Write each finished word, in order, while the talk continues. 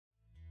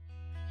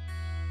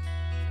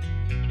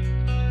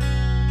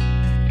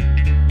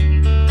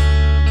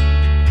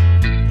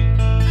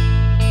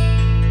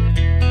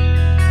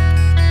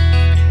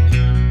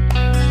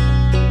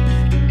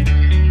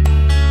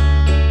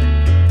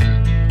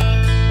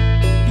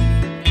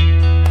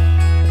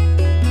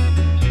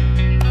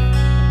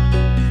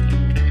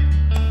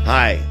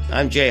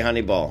I'm Jay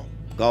Honeyball,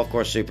 golf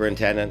course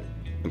superintendent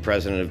and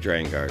president of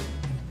Draingarde.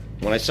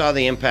 When I saw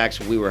the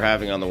impacts we were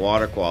having on the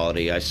water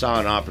quality, I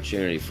saw an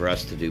opportunity for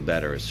us to do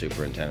better as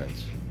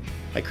superintendents.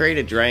 I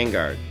created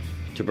Draingarde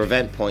to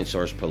prevent point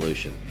source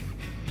pollution.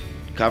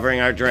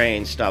 Covering our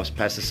drains stops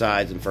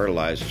pesticides and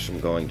fertilizers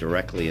from going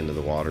directly into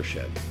the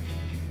watershed.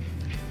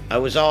 I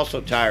was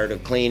also tired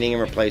of cleaning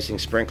and replacing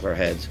sprinkler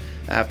heads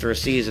after a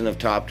season of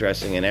top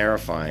dressing and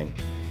aerifying.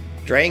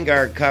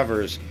 Draingarde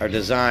covers are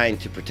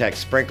designed to protect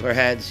sprinkler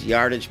heads,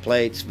 yardage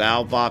plates,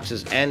 valve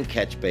boxes, and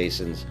catch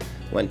basins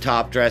when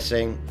top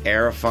dressing,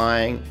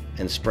 aerifying,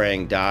 and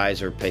spraying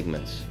dyes or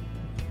pigments.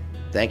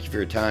 Thank you for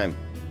your time.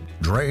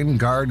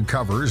 Draingarde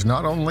covers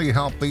not only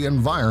help the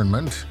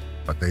environment,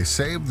 but they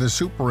save the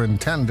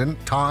superintendent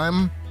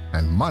time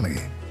and money.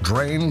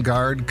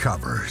 Draingarde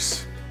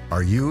covers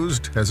are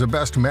used as a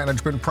best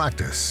management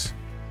practice.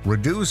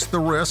 Reduce the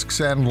risks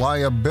and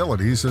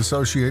liabilities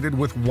associated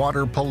with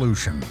water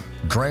pollution.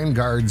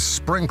 Draingarde's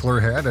sprinkler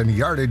head and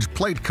yardage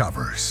plate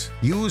covers.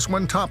 Use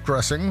when top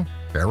dressing,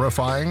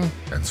 aerifying,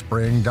 and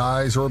spraying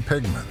dyes or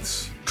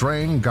pigments.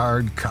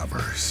 Draingarde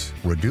covers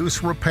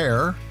reduce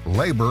repair,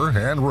 labor,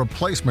 and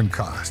replacement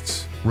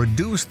costs.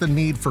 Reduce the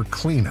need for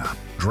cleanup.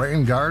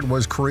 Draingarde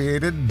was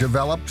created,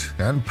 developed,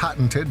 and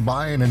patented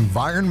by an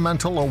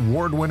environmental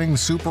award-winning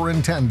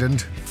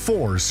superintendent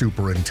for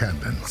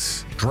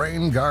superintendents.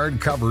 Draingarde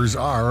covers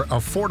are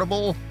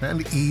affordable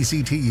and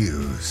easy to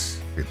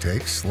use. It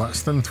takes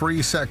less than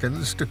 3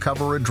 seconds to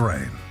cover a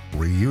drain.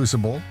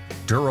 Reusable,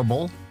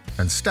 durable,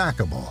 and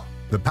stackable.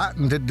 The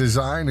patented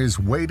design is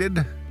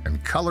weighted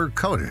and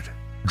color-coded.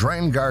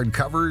 Draingarde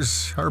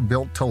covers are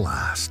built to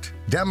last.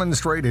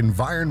 Demonstrate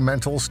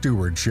environmental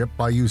stewardship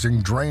by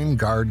using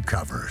Draingarde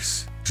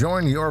covers.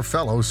 Join your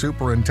fellow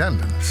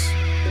superintendents.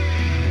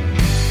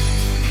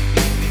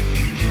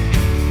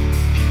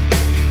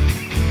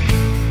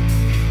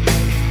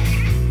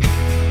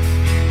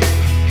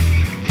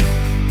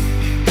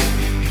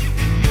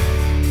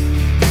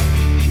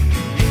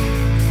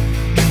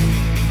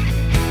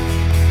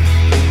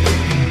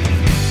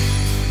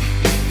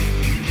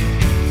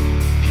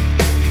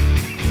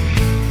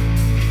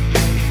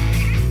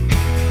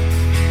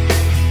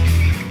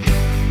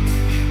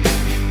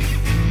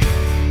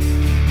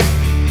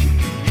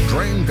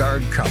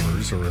 Draingarde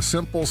covers are a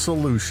simple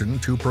solution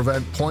to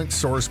prevent point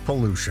source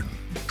pollution.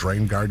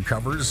 Draingarde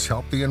covers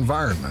help the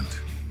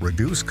environment,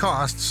 reduce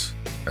costs,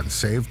 and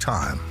save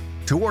time.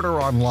 To order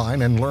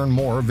online and learn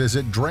more,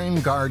 visit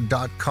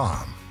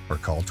draingarde.com or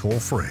call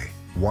toll-free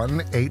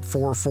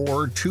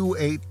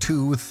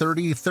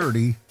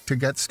 1-844-282-3030 to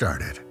get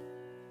started.